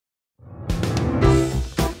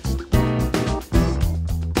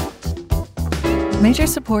Major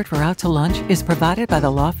support for Out to Lunch is provided by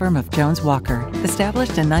the law firm of Jones Walker,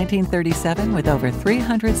 established in 1937 with over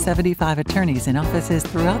 375 attorneys in offices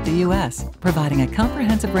throughout the U.S., providing a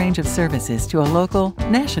comprehensive range of services to a local,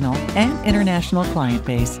 national, and international client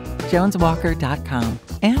base. JonesWalker.com.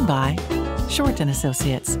 And by Short &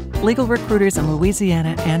 Associates, legal recruiters in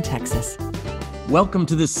Louisiana and Texas. Welcome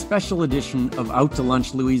to this special edition of Out to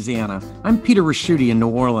Lunch, Louisiana. I'm Peter Raschuti in New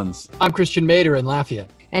Orleans. I'm Christian Mader in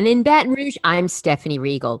Lafayette. And in Baton Rouge, I'm Stephanie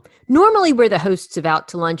Riegel. Normally, we're the hosts of Out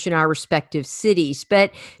to Lunch in our respective cities, but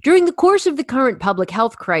during the course of the current public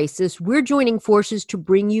health crisis, we're joining forces to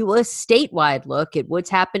bring you a statewide look at what's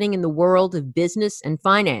happening in the world of business and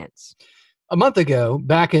finance. A month ago,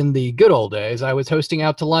 back in the good old days, I was hosting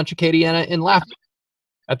Out to Lunch Acadiana in Lafayette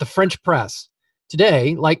at the French Press.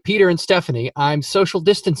 Today, like Peter and Stephanie, I'm social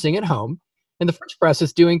distancing at home, and the French Press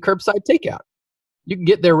is doing curbside takeout. You can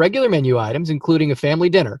get their regular menu items, including a family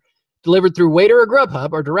dinner, delivered through Waiter or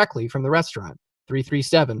Grubhub or directly from the restaurant.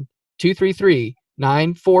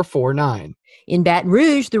 337-233-9449. In Baton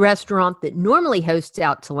Rouge, the restaurant that normally hosts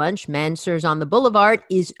Out to Lunch, Mansers on the Boulevard,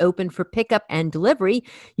 is open for pickup and delivery.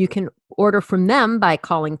 You can order from them by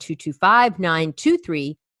calling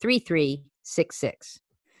 225-923-3366.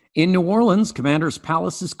 In New Orleans, Commander's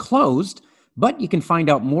Palace is closed, but you can find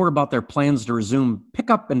out more about their plans to resume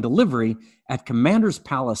pickup and delivery at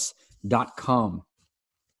commanderspalace.com.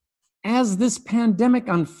 As this pandemic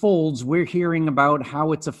unfolds, we're hearing about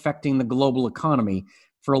how it's affecting the global economy.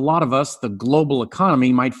 For a lot of us, the global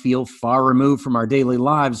economy might feel far removed from our daily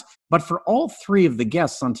lives, but for all three of the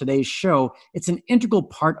guests on today's show, it's an integral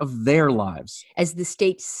part of their lives. As the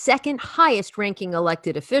state's second highest ranking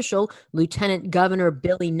elected official, Lieutenant Governor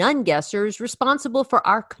Billy Nungesser is responsible for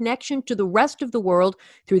our connection to the rest of the world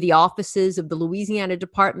through the offices of the Louisiana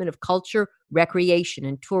Department of Culture, Recreation,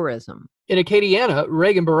 and Tourism. In Acadiana,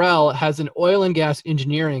 Reagan Burrell has an oil and gas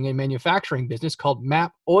engineering and manufacturing business called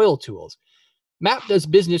MAP Oil Tools. MAP does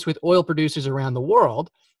business with oil producers around the world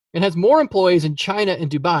and has more employees in China and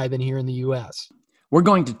Dubai than here in the U.S. We're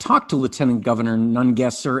going to talk to Lieutenant Governor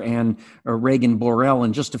Nungesser and Reagan Burrell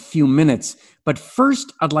in just a few minutes. But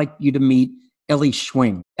first, I'd like you to meet Ellie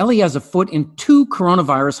Schwing. Ellie has a foot in two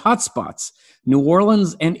coronavirus hotspots, New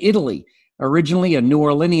Orleans and Italy. Originally a New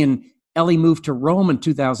Orleanian, Ellie moved to Rome in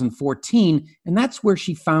 2014, and that's where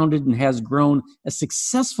she founded and has grown a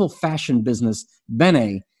successful fashion business,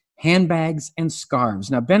 Bene, handbags and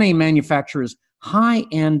scarves. Now, Bene manufactures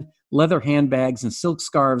high-end leather handbags and silk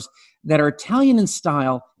scarves that are Italian in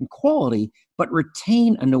style and quality, but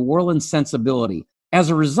retain a New Orleans sensibility. As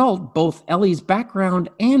a result, both Ellie's background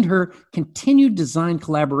and her continued design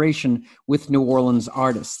collaboration with New Orleans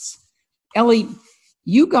artists. Ellie,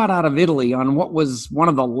 you got out of Italy on what was one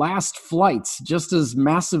of the last flights, just as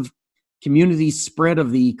massive community spread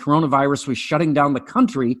of the coronavirus was shutting down the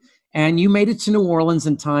country, and you made it to New Orleans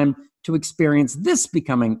in time to experience this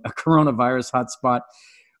becoming a coronavirus hotspot.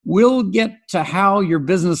 We'll get to how your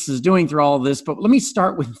business is doing through all of this, but let me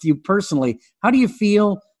start with you personally. How do you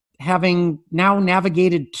feel having now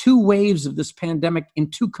navigated two waves of this pandemic in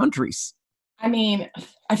two countries? I mean,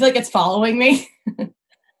 I feel like it's following me.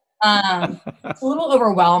 It's a little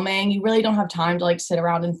overwhelming. You really don't have time to sit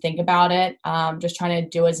around and think about it. Just trying to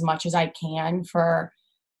do as much as I can for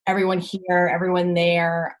everyone here, everyone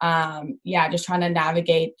there. Just trying to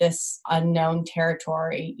navigate this unknown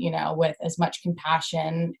territory, with as much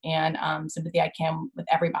compassion and sympathy I can with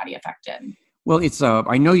everybody affected. Well, it's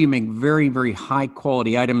I know you make very, very high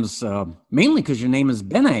quality items, mainly because your name is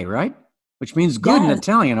Bene, right? Which means good in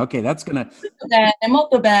Italian. Okay, that's gonna.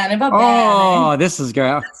 Molto bene, va bene. Oh, this is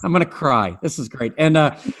great. I'm gonna cry. This is great. And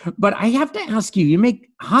but I have to ask you: you make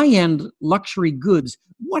high-end luxury goods.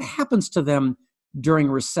 What happens to them during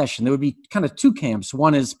a recession? There would be kind of two camps.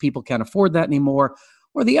 One is people can't afford that anymore,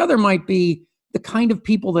 or the other might be the kind of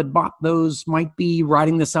people that bought those might be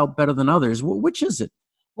riding this out better than others. Which is it?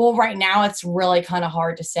 Well, right now it's really kind of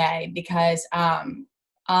hard to say because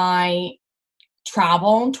I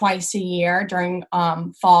travel twice a year during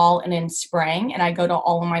fall and in spring, and I go to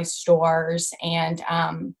all of my stores. And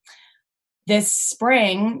this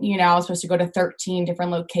spring, I was supposed to go to 13 different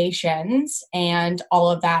locations, and all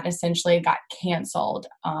of that essentially got canceled,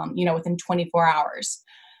 within 24 hours.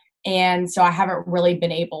 And so I haven't really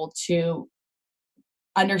been able to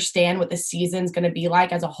understand what the season's going to be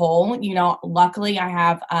like as a whole. Luckily I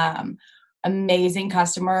have amazing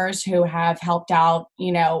customers who have helped out,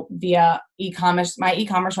 via e-commerce. My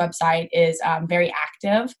e-commerce website is very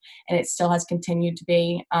active, and it still has continued to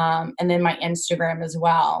be. And then my Instagram as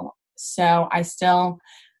well. So I still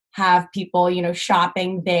have people,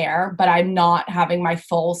 shopping there, but I'm not having my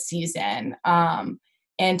full season.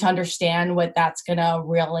 and to understand what that's going to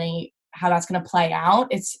really, how that's going to play out,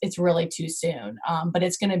 it's really too soon. But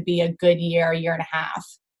it's going to be a good year and a half,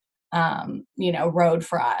 road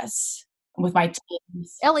for us with my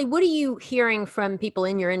teams. Ellie, what are you hearing from people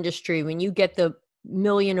in your industry when you get the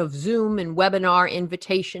million of Zoom and webinar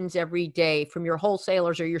invitations every day from your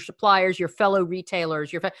wholesalers or your suppliers, your fellow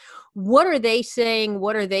retailers? What are they saying?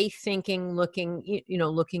 What are they thinking?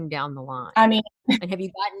 Looking down the line. I mean, and have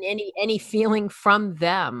you gotten any feeling from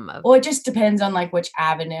them? Well, it just depends on like which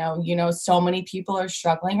avenue. So many people are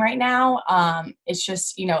struggling right now. It's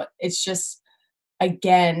just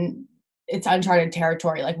again, it's uncharted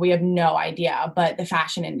territory. Like we have no idea, but the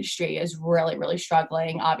fashion industry is really, really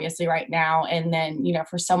struggling obviously right now. And then,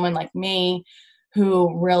 for someone like me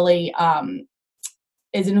who really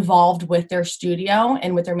is involved with their studio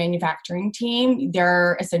and with their manufacturing team,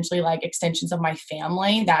 they're essentially like extensions of my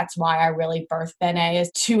family. That's why I really birthed Bene,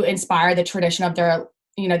 is to inspire the tradition of their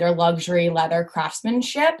luxury leather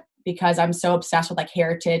craftsmanship, because I'm so obsessed with like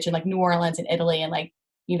heritage and like New Orleans and Italy and like,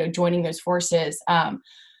 joining those forces.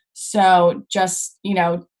 So just,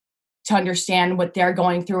 to understand what they're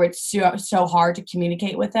going through, it's so hard to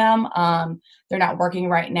communicate with them. They're not working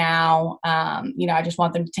right now. I just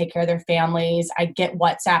want them to take care of their families. I get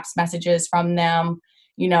WhatsApp messages from them.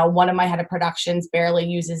 One of my head of productions barely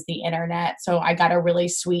uses the internet. So I got a really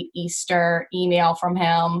sweet Easter email from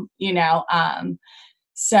him,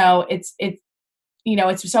 so it's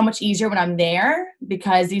so much easier when I'm there,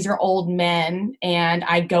 because these are old men and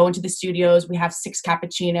I go into the studios. We have 6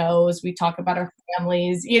 cappuccinos. We talk about our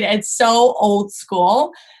families. It's so old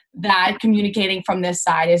school that communicating from this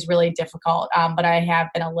side is really difficult. But I have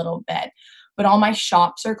been a little bit. But all my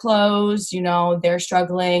shops are closed. They're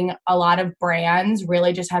struggling. A lot of brands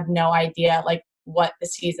really just have no idea like what the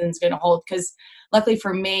season's going to hold, because luckily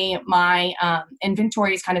for me, my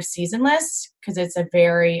inventory is kind of seasonless because it's a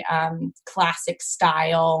very classic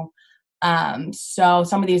style. So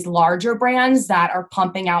some of these larger brands that are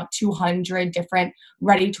pumping out 200 different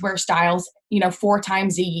ready-to-wear styles, 4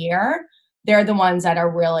 times a year, they're the ones that are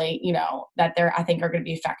really, that I think are going to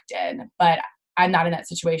be affected. But I'm not in that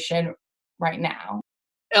situation right now.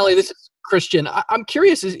 Ellie, this is Christian. I'm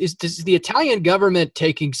curious, is the Italian government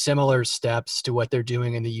taking similar steps to what they're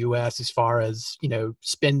doing in the U.S. as far as,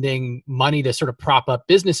 spending money to sort of prop up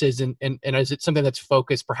businesses? And is it something that's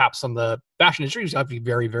focused perhaps on the fashion industry, which is obviously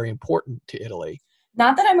very, very important to Italy?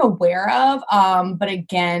 Not that I'm aware of, but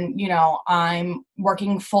again, I'm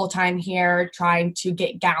working full-time here trying to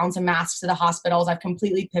get gowns and masks to the hospitals. I've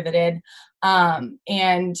completely pivoted,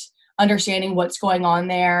 and understanding what's going on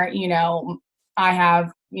there. I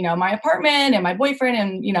have, my apartment and my boyfriend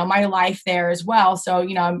and, my life there as well. So,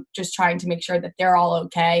 I'm just trying to make sure that they're all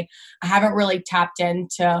okay. I haven't really tapped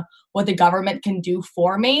into what the government can do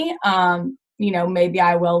for me. Maybe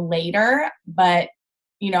I will later, but,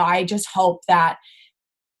 I just hope that,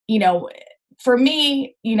 for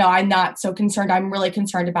me, I'm not so concerned. I'm really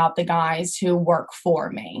concerned about the guys who work for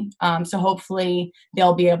me. So hopefully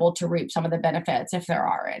they'll be able to reap some of the benefits if there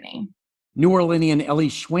are any. New Orleanian Ellie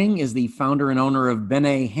Schwing is the founder and owner of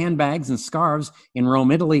Bene Handbags and Scarves in Rome,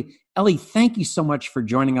 Italy. Ellie, thank you so much for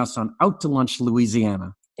joining us on Out to Lunch,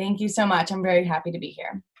 Louisiana. Thank you so much. I'm very happy to be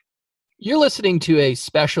here. You're listening to a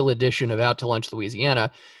special edition of Out to Lunch,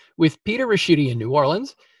 Louisiana with Peter Ricchiuti in New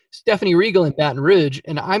Orleans, Stephanie Riegel in Baton Rouge,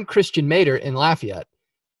 and I'm Christian Mader in Lafayette.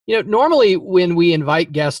 Normally when we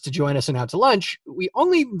invite guests to join us on Out to Lunch, we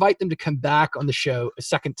only invite them to come back on the show a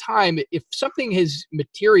second time if something has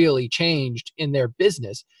materially changed in their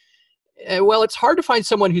business. Well, it's hard to find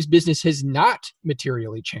someone whose business has not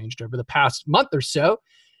materially changed over the past month or so,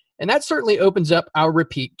 and that certainly opens up our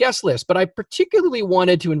repeat guest list. But I particularly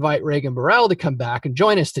wanted to invite Reagan Borrell to come back and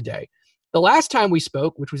join us today. The last time we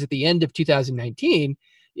spoke, which was at the end of 2019,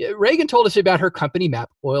 Reagan told us about her company, Map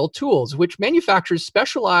Oil Tools, which manufactures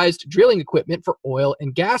specialized drilling equipment for oil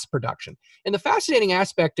and gas production. And the fascinating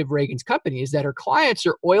aspect of Reagan's company is that her clients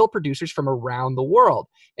are oil producers from around the world,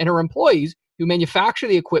 and her employees who manufacture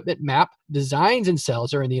the equipment Map designs and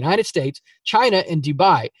sells are in the United States, China, and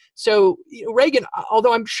Dubai. So, Reagan,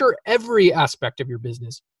 although I'm sure every aspect of your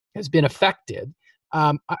business has been affected,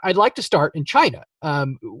 I'd like to start in China.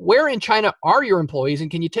 Where in China are your employees, and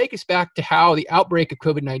can you take us back to how the outbreak of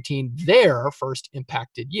COVID-19 there first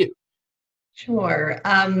impacted you? Sure.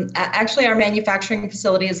 Actually, our manufacturing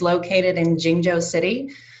facility is located in Jingzhou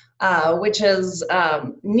City, which is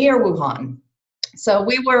near Wuhan. So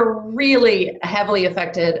we were really heavily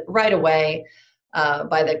affected right away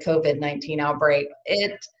by the COVID-19 outbreak.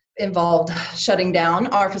 It involved shutting down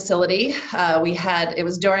our facility. It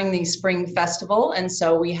was during the spring festival, and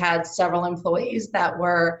so we had several employees that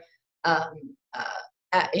were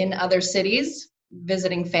in other cities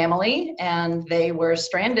visiting family, and they were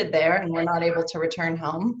stranded there and were not able to return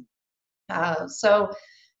home. So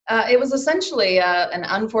it was essentially an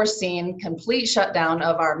unforeseen complete shutdown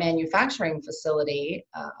of our manufacturing facility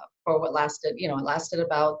for what lasted, it lasted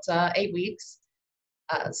about 8 weeks.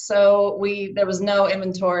 So there was no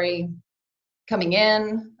inventory coming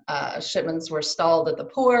in. Shipments were stalled at the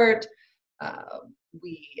port.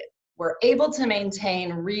 We were able to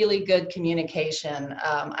maintain really good communication.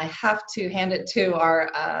 I have to hand it to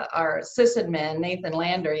our sysadmin, Nathan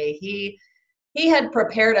Landry. He had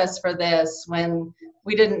prepared us for this when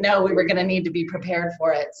we didn't know we were going to need to be prepared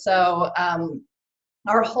for it. So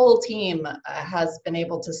our whole team has been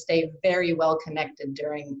able to stay very well connected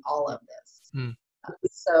during all of this.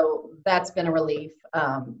 So that's been a relief.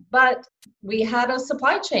 But we had a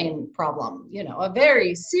supply chain problem, a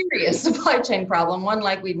very serious supply chain problem, one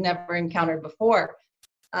like we'd never encountered before.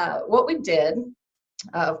 What we did,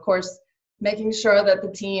 of course, making sure that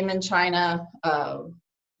the team in China had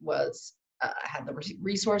the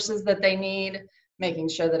resources that they need, making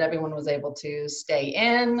sure that everyone was able to stay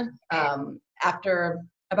in. After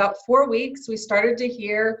about 4 weeks, we started to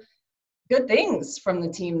hear good things from the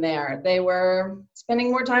team there. They were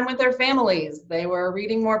spending more time with their families. They were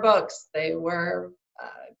reading more books. They were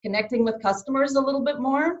connecting with customers a little bit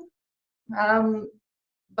more.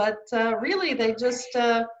 But really, they just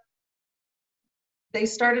they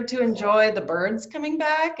started to enjoy the birds coming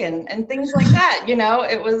back and things like that.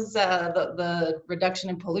 It was the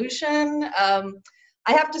reduction in pollution.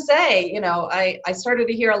 I have to say, I started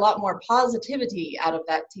to hear a lot more positivity out of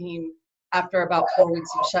that team after about 4 weeks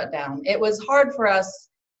of shutdown. It was hard for us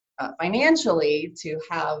financially to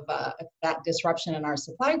have that disruption in our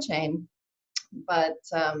supply chain. But,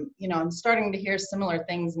 I'm starting to hear similar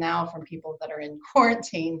things now from people that are in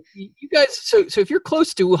quarantine. You guys, so if you're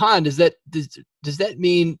close to Wuhan, does that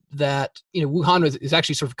mean that, Wuhan is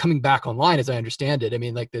actually sort of coming back online, as I understand it? I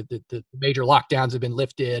mean, like the major lockdowns have been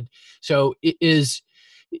lifted. So is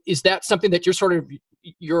that something that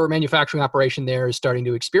your manufacturing operation there is starting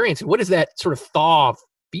to experience? And what does that sort of thaw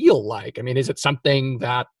feel like? I mean, is it something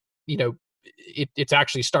that, it's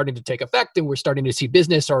actually starting to take effect and we're starting to see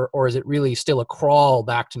business, or is it really still a crawl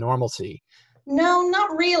back to normalcy? No,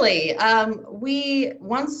 not really.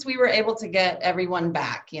 Once we were able to get everyone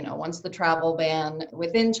back, once the travel ban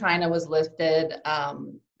within China was lifted,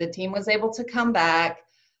 the team was able to come back.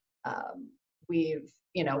 We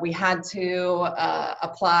had to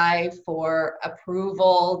apply for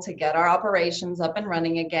approval to get our operations up and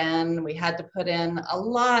running again. We had to put in a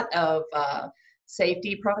lot of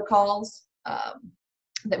safety protocols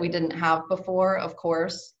that we didn't have before, of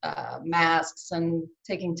course, masks and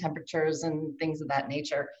taking temperatures and things of that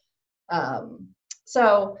nature.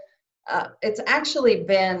 So it's actually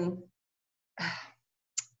been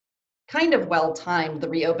kind of well-timed, the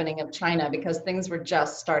reopening of China, because things were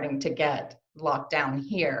just starting to get locked down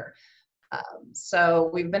here. So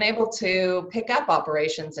we've been able to pick up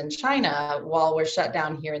operations in China while we're shut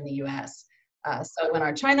down here in the US. So when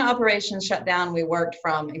our China operations shut down, we worked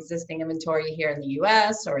from existing inventory here in the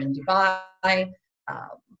US or in Dubai.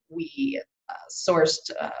 We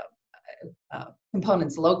sourced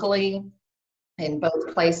components locally in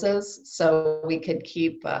both places, so we could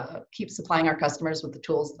keep supplying our customers with the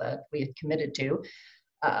tools that we had committed to.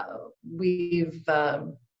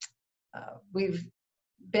 We've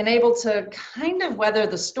been able to kind of weather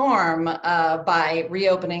the storm by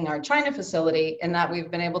reopening our China facility, in that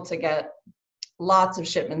we've been able to get lots of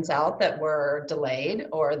shipments out that were delayed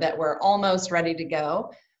or that were almost ready to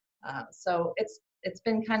go. So it's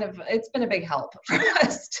been a big help for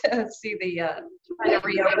us to see the China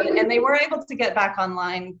reopen, and they were able to get back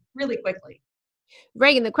online really quickly.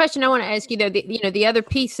 Reagan, the question I want to ask you, though, the other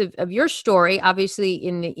piece of your story, obviously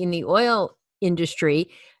in the oil industry,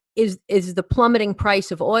 is the plummeting price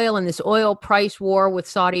of oil and this oil price war with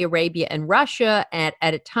Saudi Arabia and Russia at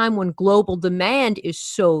a time when global demand is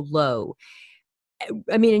so low.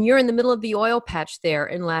 I mean, and you're in the middle of the oil patch there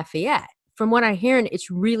in Lafayette. From what I'm hearing,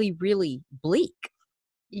 it's really, really bleak.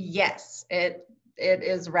 Yes, it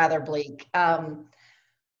is rather bleak. I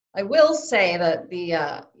will say that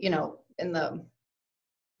in the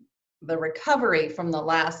recovery from the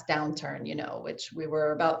last downturn, which we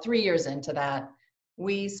were about 3 years into that,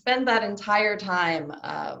 we spent that entire time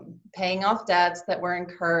paying off debts that were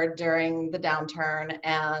incurred during the downturn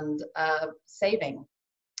and saving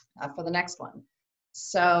for the next one.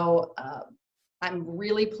 So I'm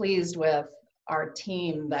really pleased with our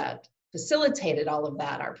team that facilitated all of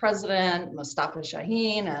that. Our president, Mustafa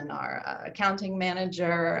Shaheen, and our accounting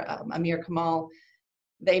manager, Amir Kamal,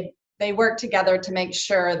 they they worked together to make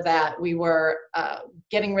sure that we were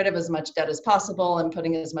getting rid of as much debt as possible and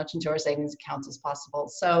putting as much into our savings accounts as possible.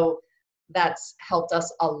 So that's helped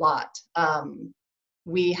us a lot.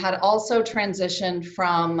 We had also transitioned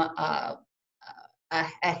from a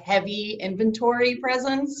heavy inventory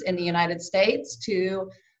presence in the United States to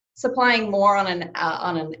supplying more on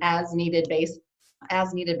an as needed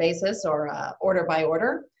basis or order by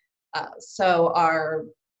order. So our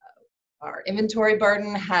inventory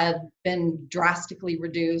burden had been drastically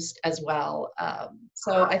reduced as well.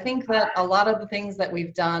 So I think that a lot of the things that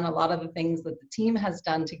we've done, a lot of the things that the team has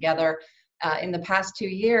done together in the past 2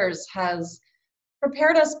 years has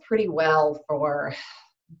prepared us pretty well for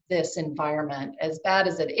this environment. As bad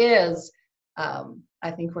as it is,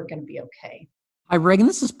 I think we're going to be okay. Hi, Reagan.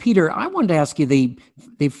 This is Peter. I wanted to ask you,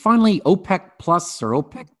 they finally, OPEC Plus or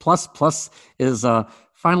OPEC Plus is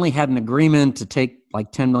finally had an agreement to take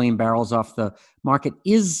like 10 million barrels off the market.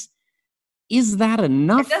 Is that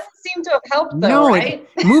enough? It doesn't seem to have helped, though, no, right?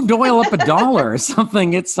 It moved oil up $1 or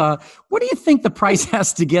something. It's what do you think the price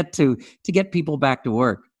has to get to get people back to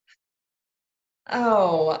work?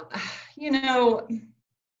 Oh,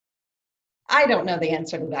 I don't know the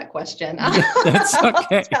answer to that question. That's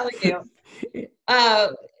okay. I'll tell you.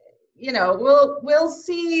 We'll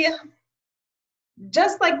see.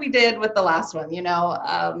 Just like we did with the last one,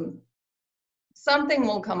 something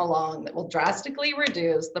will come along that will drastically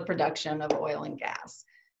reduce the production of oil and gas.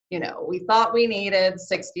 We thought we needed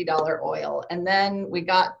 $60 oil, and then we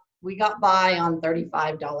got by on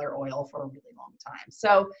 $35 oil for a really long time.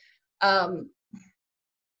 So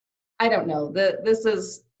I don't know. This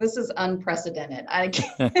is unprecedented.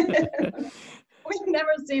 We've never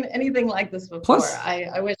seen anything like this before. Plus,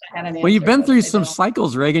 I wish I had an answer. Well, you've been through some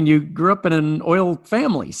cycles, Reagan. You grew up in an oil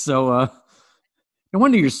family, so no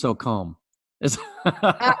wonder you're so calm. We're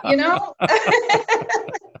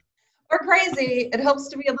crazy. It helps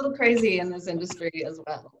to be a little crazy in this industry as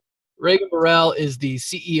well. Reagan Borrell is the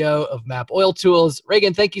CEO of MAP Oil Tools.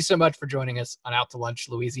 Reagan, thank you so much for joining us on Out to Lunch,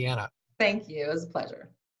 Louisiana. Thank you. It was a pleasure.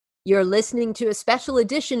 You're listening to a special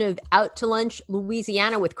edition of Out to Lunch,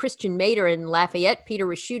 Louisiana with Christian Mader in Lafayette, Peter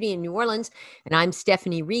Raschuti in New Orleans, and I'm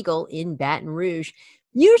Stephanie Riegel in Baton Rouge.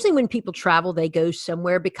 Usually when people travel, they go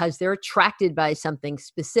somewhere because they're attracted by something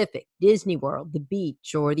specific, Disney World, the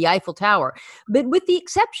beach, or the Eiffel Tower. But with the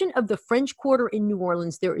exception of the French Quarter in New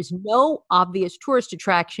Orleans, there is no obvious tourist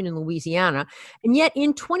attraction in Louisiana. And yet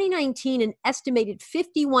in 2019, an estimated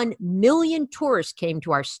 51 million tourists came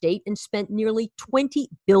to our state and spent nearly $20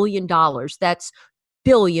 billion. That's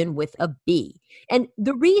billion with a B. And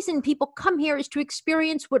the reason people come here is to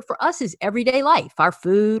experience what for us is everyday life, our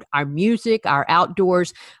food, our music, our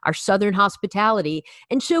outdoors, our Southern hospitality.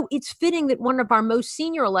 And so it's fitting that one of our most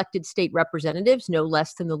senior elected state representatives, no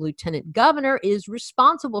less than the lieutenant governor, is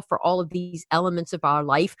responsible for all of these elements of our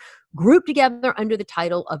life, grouped together under the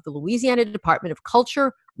title of the Louisiana Department of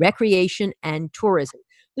Culture, Recreation, and Tourism.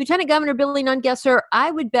 Lieutenant Governor Billy Nungesser, I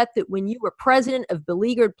would bet that when you were president of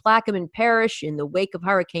beleaguered Plaquemine Parish in the wake of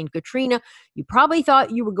Hurricane Katrina, you probably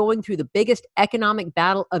thought you were going through the biggest economic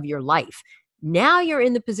battle of your life. Now you're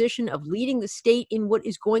in the position of leading the state in what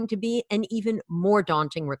is going to be an even more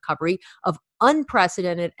daunting recovery of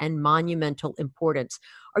unprecedented and monumental importance.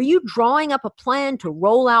 Are you drawing up a plan to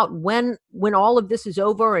roll out when all of this is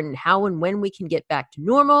over and how and when we can get back to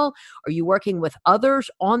normal? Are you working with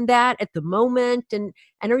others on that at the moment? And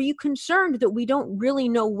are you concerned that we don't really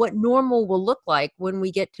know what normal will look like when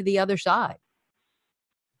we get to the other side?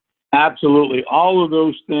 Absolutely. All of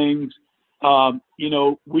those things.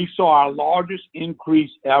 We saw our largest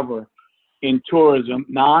increase ever in tourism,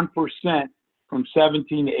 9% from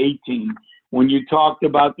 17 to 18, when you talked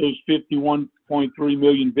about those 51.3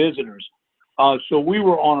 million visitors. So we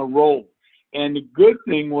were on a roll. And the good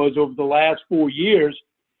thing was over the last 4 years,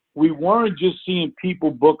 we weren't just seeing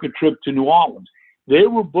people book a trip to New Orleans. They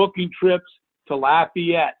were booking trips to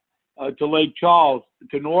Lafayette, to Lake Charles,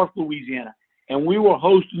 to North Louisiana. And we were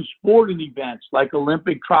hosting sporting events like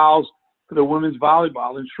Olympic trials for the women's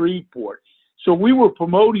volleyball in Shreveport. So we were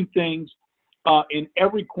promoting things in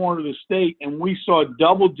every corner of the state, and we saw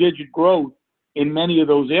double-digit growth in many of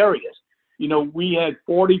those areas. We had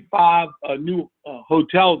 45 new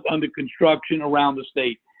hotels under construction around the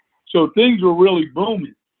state. So things were really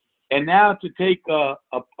booming. And now to take a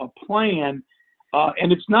plan,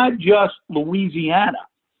 and it's not just Louisiana.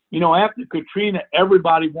 After Katrina,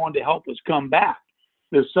 everybody wanted to help us come back.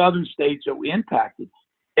 The southern states that were impacted.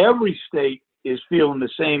 Every state is feeling the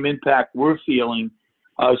same impact we're feeling.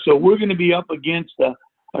 So we're going to be up against a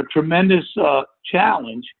tremendous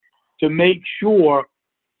challenge to make sure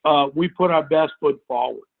we put our best foot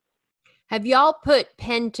forward. Have y'all put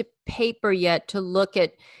pen to paper yet to look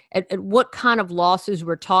at what kind of losses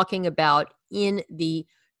we're talking about in the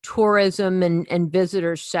tourism and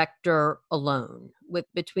visitor sector alone, with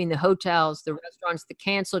between the hotels, the restaurants, the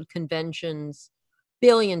canceled conventions,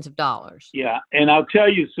 billions of dollars? Yeah, and I'll tell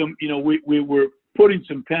you we were putting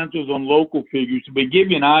some pencils on local figures to give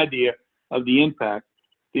you an idea of the impact.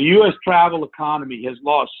 The U.S. travel economy has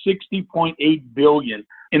lost $60.8 billion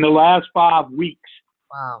in the last 5 weeks.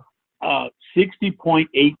 Wow.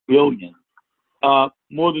 $60.8 billion.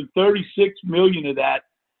 More than 36 million of that,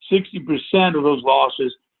 60% of those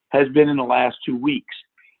losses, has been in the last 2 weeks.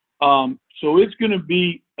 So it's going to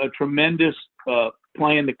be a tremendous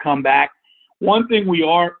plan to come back. One thing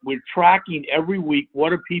we're tracking every week,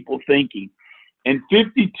 what are people thinking? And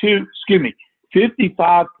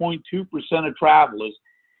 55.2% of travelers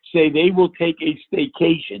say they will take a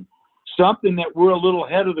staycation, something that we're a little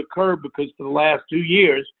ahead of the curve because for the last 2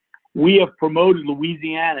 years, we have promoted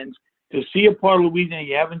Louisianans to see a part of Louisiana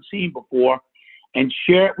you haven't seen before and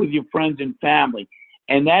share it with your friends and family.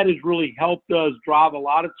 And that has really helped us drive a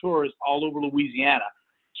lot of tourists all over Louisiana.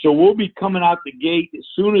 So we'll be coming out the gate as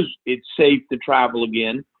soon as it's safe to travel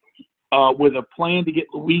again with a plan to get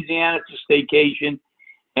Louisiana to staycation.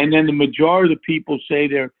 And then the majority of the people say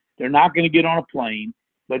they're not going to get on a plane,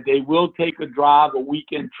 but they will take a drive, a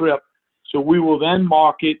weekend trip. So we will then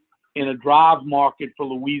market in a drive market for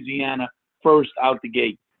Louisiana first out the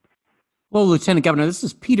gate. Well, Lieutenant Governor, this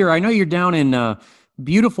is Peter. I know you're down in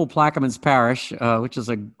beautiful Plaquemines Parish, which is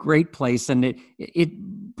a great place. And it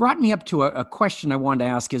brought me up to a question I wanted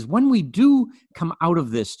to ask is, when we do come out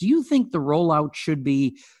of this, do you think the rollout should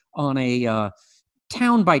be on a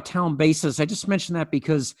town-by-town basis? I just mentioned that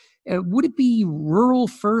because would it be rural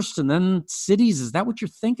first and then cities? Is that what you're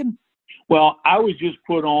thinking? Well, I was just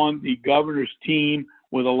put on the governor's team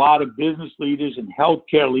with a lot of business leaders and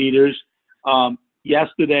healthcare leaders.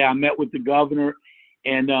 Yesterday, I met with the governor,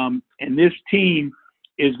 and this team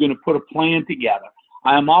is going to put a plan together.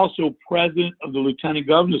 I am also president of the Lieutenant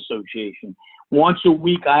Governor Association. Once a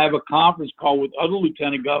week, I have a conference call with other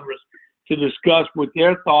lieutenant governors to discuss what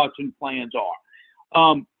their thoughts and plans are.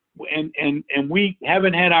 And we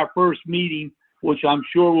haven't had our first meeting, which I'm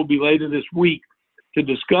sure will be later this week, to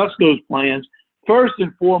discuss those plans. First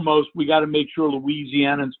and foremost, we got to make sure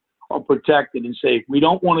Louisianans are protected and safe. We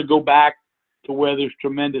don't want to go back to where this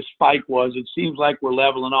tremendous spike was. It seems like we're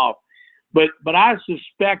leveling off. But I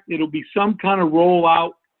suspect it'll be some kind of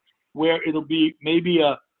rollout where it'll be maybe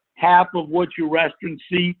a half of what your restaurant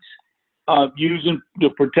seats, using the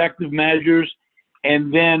protective measures,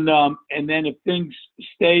 and then if things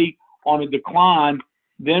stay on a decline,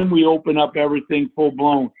 then we open up everything full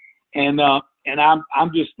blown. And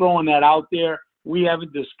I'm just throwing that out there. We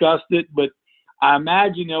haven't discussed it, but I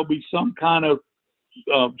imagine there'll be some kind of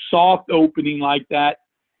soft opening like that.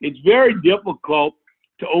 It's very difficult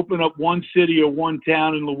to open up one city or one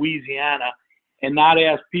town in Louisiana and not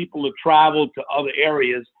ask people to travel to other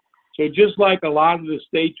areas. So just like a lot of the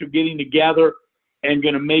states are getting together and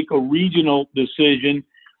going to make a regional decision,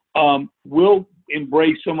 we'll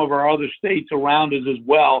embrace some of our other states around us as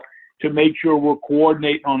well to make sure we're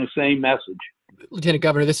coordinating on the same message. Lieutenant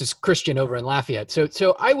Governor, this is Christian over in Lafayette.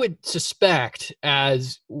 So I would suspect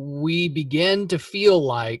as we begin to feel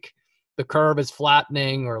like the curve is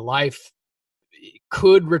flattening or life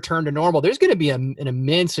could return to normal, there's going to be an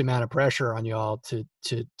immense amount of pressure on y'all to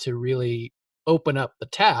really open up the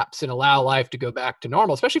taps and allow life to go back to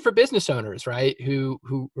normal, especially for business owners, right? Who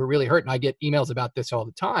are really hurt. And I get emails about this all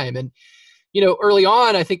the time. And early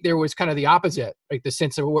on, I think there was kind of the opposite, like the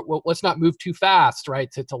sense of, well, let's not move too fast,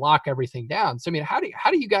 right, to lock everything down. So, I mean, how do you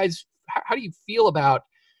feel about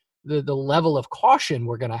the level of caution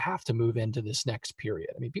we're going to have to move into this next period?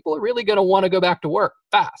 I mean, people are really going to want to go back to work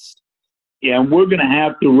fast. Yeah, and we're going to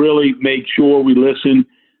have to really make sure we listen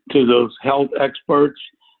to those health experts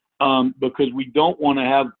because we don't want to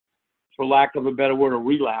have, for lack of a better word, a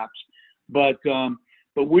relapse. But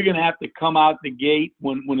we're going to have to come out the gate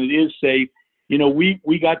when it is safe.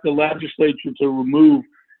 We got the legislature to remove,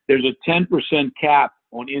 there's a 10% cap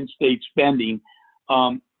on in-state spending,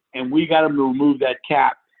 and we got them to remove that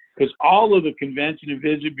cap because all of the convention and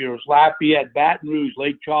visit bureaus, Lafayette, Baton Rouge,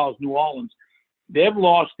 Lake Charles, New Orleans, they've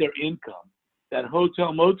lost their income, that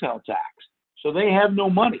hotel motel tax. So they have no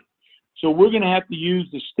money. So we're going to have to use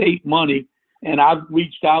the state money, and I've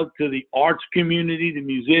reached out to the arts community, the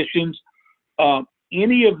musicians,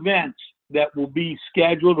 any events that will be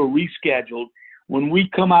scheduled or rescheduled. When we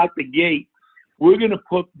come out the gate, we're going to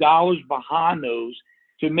put dollars behind those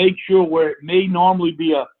to make sure where it may normally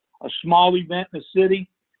be a small event in the city,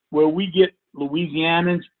 where we get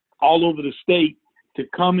Louisianans all over the state to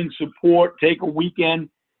come and support, take a weekend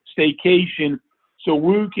staycation, so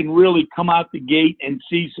we can really come out the gate and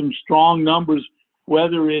see some strong numbers,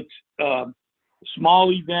 whether it's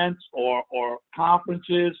small events or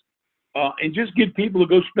conferences, and just get people to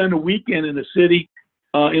go spend a weekend in the city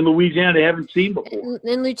in Louisiana they haven't seen before.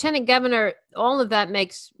 And Lieutenant Governor, all of that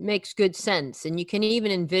makes good sense, and you can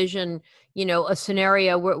even envision, a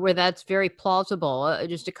scenario where that's very plausible,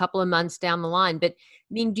 just a couple of months down the line. But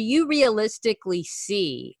I mean, do you realistically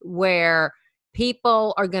see where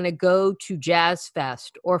people are going to go to Jazz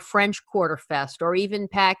Fest or French Quarter Fest or even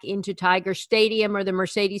pack into Tiger Stadium or the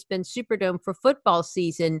Mercedes-Benz Superdome for football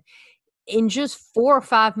season in just 4 or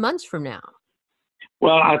 5 months from now?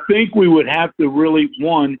 Well, I think we would have to really,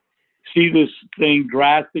 one, see this thing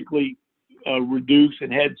drastically reduce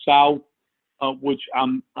and head south, which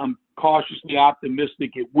I'm cautiously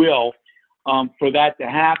optimistic it will, for that to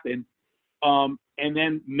happen. And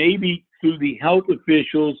then maybe through the health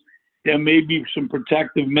officials, there may be some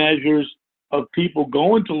protective measures of people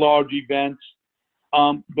going to large events.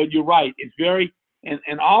 But you're right. It's very,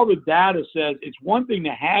 and all the data says it's one thing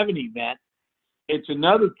to have an event. It's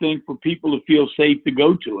another thing for people to feel safe to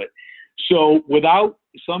go to it. So without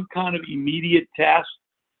some kind of immediate test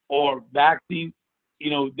or vaccine,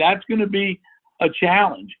 that's going to be a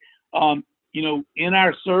challenge. In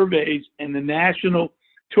our surveys, and the national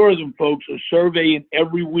tourism folks are surveying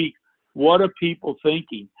every week, what are people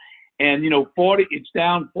thinking? And, it's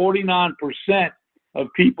down 49% of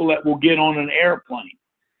people that will get on an airplane.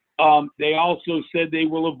 They also said they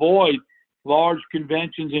will avoid large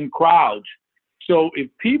conventions and crowds. So if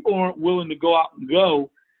people aren't willing to go out and go,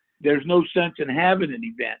 there's no sense in having an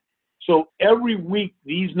event. So every week,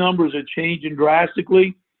 these numbers are changing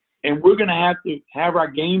drastically, and we're going to have our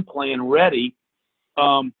game plan ready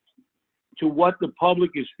to what the public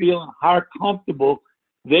is feeling, how comfortable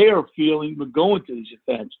they are feeling with going to these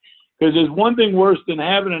events. Because there's one thing worse than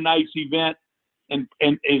having a nice event and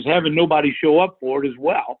is having nobody show up for it as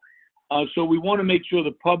well. So we want to make sure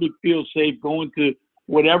the public feels safe going to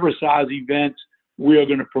whatever size events we are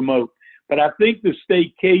going to promote. But I think the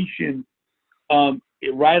staycation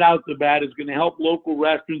right out the bat is going to help local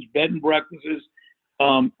restaurants, bed and breakfasts,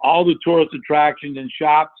 all the tourist attractions and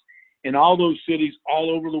shops in all those cities all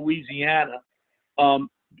over Louisiana,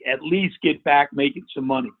 at least get back making some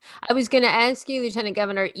money. I was going to ask you, Lieutenant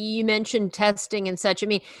Governor, you mentioned testing and such. I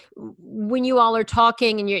mean, when you all are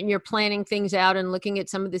talking and you're planning things out and looking at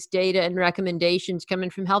some of this data and recommendations coming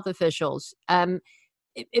from health officials, are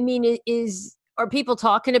people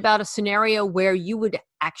talking about a scenario where you would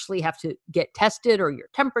actually have to get tested or your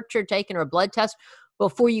temperature taken or a blood test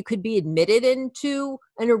before you could be admitted into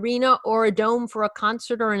an arena or a dome for a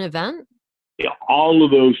concert or an event? Yeah, all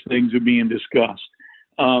of those things are being discussed.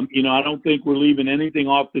 I don't think we're leaving anything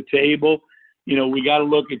off the table. We got to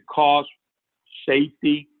look at cost,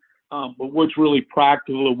 safety, but what's really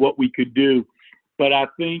practical of what we could do. But I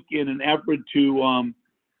think in an effort to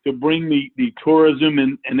bring the tourism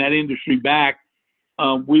and that industry back,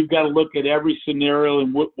 we've got to look at every scenario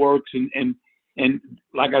and what works and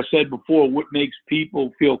like I said before, what makes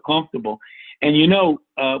people feel comfortable. And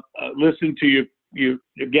listen to your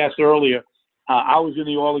guest earlier. I was in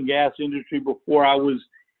the oil and gas industry before I was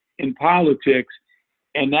in politics,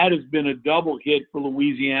 and that has been a double hit for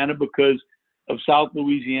Louisiana because of South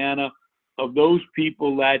Louisiana, of those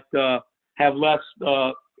people that have less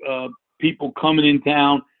people coming in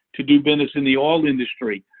town to do business in the oil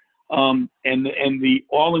industry, and the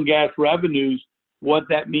oil and gas revenues, what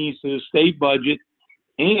that means to the state budget,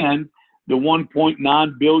 and the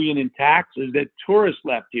 $1.9 billion in taxes that tourists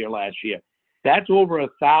left here last year. That's over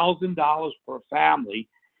 $1,000 per family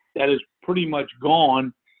that is pretty much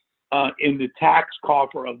gone in the tax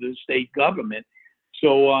coffer of the state government.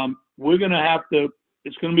 So we're going to have to,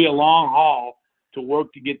 it's going to be a long haul to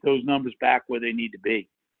work to get those numbers back where they need to be.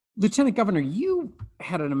 Lieutenant Governor, you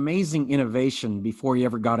had an amazing innovation before you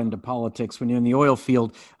ever got into politics when you're in the oil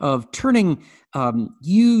field of turning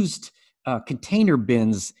used container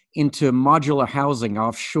bins into modular housing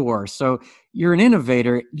offshore. So you're an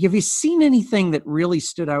innovator. Have you seen anything that really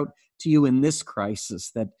stood out to you in this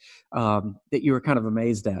crisis that you were kind of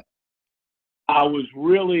amazed at? I was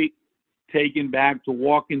really taken back to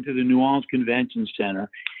walk into the New Orleans Convention Center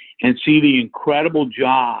and see the incredible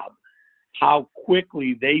job, how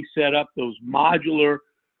quickly they set up those modular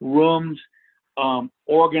rooms,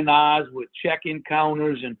 organized with check-in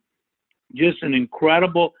counters, and just an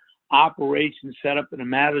incredible operation set up in a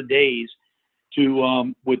matter of days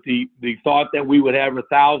to with the thought that we would have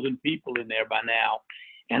 1,000 people in there by now,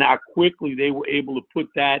 and how quickly they were able to put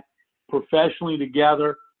that professionally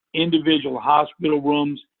together, individual hospital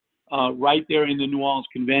rooms, right there in the New Orleans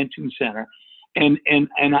Convention Center. And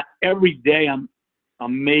every day I'm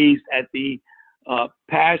amazed at the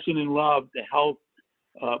passion and love the health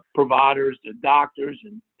providers, the doctors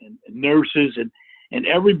and nurses and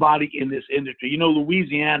everybody in this industry. You know,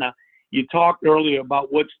 Louisiana, you talked earlier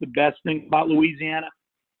about what's the best thing about Louisiana.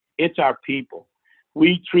 It's our people.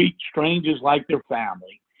 We treat strangers like their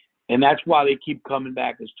family, and that's why they keep coming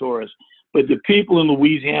back as tourists. But the people in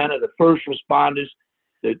Louisiana, the first responders,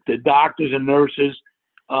 the doctors and nurses,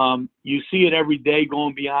 you see it every day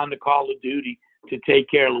going beyond the call of duty to take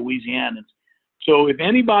care of Louisianans. So if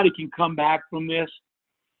anybody can come back from this,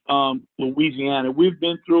 Louisiana, we've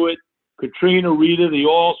been through it. Katrina, Rita, the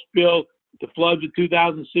oil spill, the floods of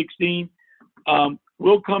 2016.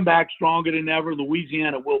 We'll come back stronger than ever.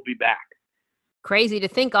 Louisiana will be back. Crazy to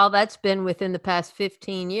think all that's been within the past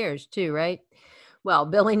 15 years too, right? Well,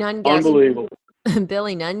 Billy Nungesser. Unbelievable.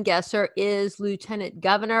 Billy Nungesser is Lieutenant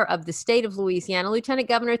Governor of the state of Louisiana. Lieutenant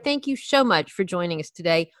Governor, thank you so much for joining us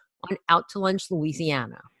today on Out to Lunch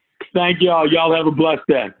Louisiana. Thank y'all. Y'all have a blessed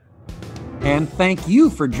day. And thank you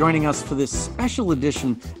for joining us for this special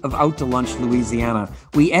edition of Out to Lunch Louisiana.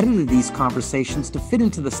 We edited these conversations to fit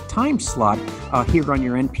into this time slot here on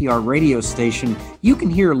your NPR radio station. You can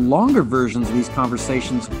hear longer versions of these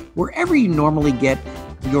conversations wherever you normally get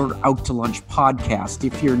your Out to Lunch podcast.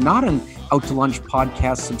 If you're not an Out to Lunch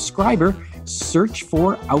podcast subscriber, search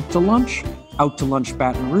for Out to Lunch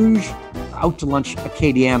Baton Rouge, Out to Lunch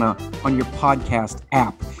Acadiana on your podcast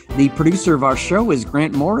app. The producer of our show is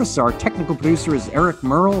Grant Morris. Our technical producer is Eric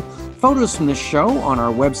Merle. Photos from the show on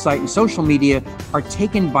our website and social media are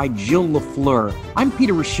taken by Jill LaFleur. I'm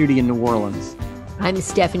Peter Raschuti in New Orleans. I'm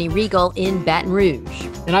Stephanie Riegel in Baton Rouge.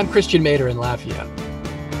 And I'm Christian Mader in Lafayette.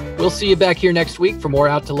 We'll see you back here next week for more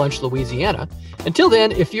Out to Lunch Louisiana. Until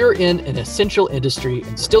then, if you're in an essential industry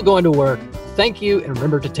and still going to work, thank you and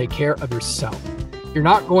remember to take care of yourself. If you're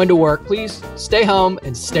not going to work, please stay home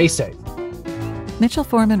and stay safe. Mitchell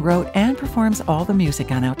Foreman wrote and performs all the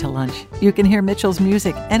music on Out to Lunch. You can hear Mitchell's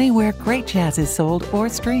music anywhere great jazz is sold or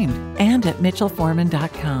streamed, and at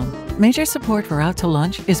mitchellforeman.com. Major support for Out to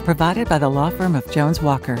Lunch is provided by the law firm of Jones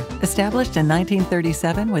Walker, established in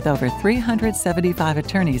 1937 with over 375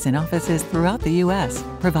 attorneys in offices throughout the U.S.,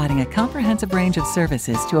 providing a comprehensive range of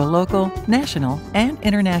services to a local, national, and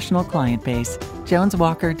international client base.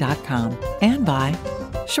 JonesWalker.com. And by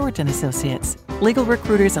Short & Associates, legal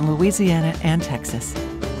recruiters in Louisiana and Texas.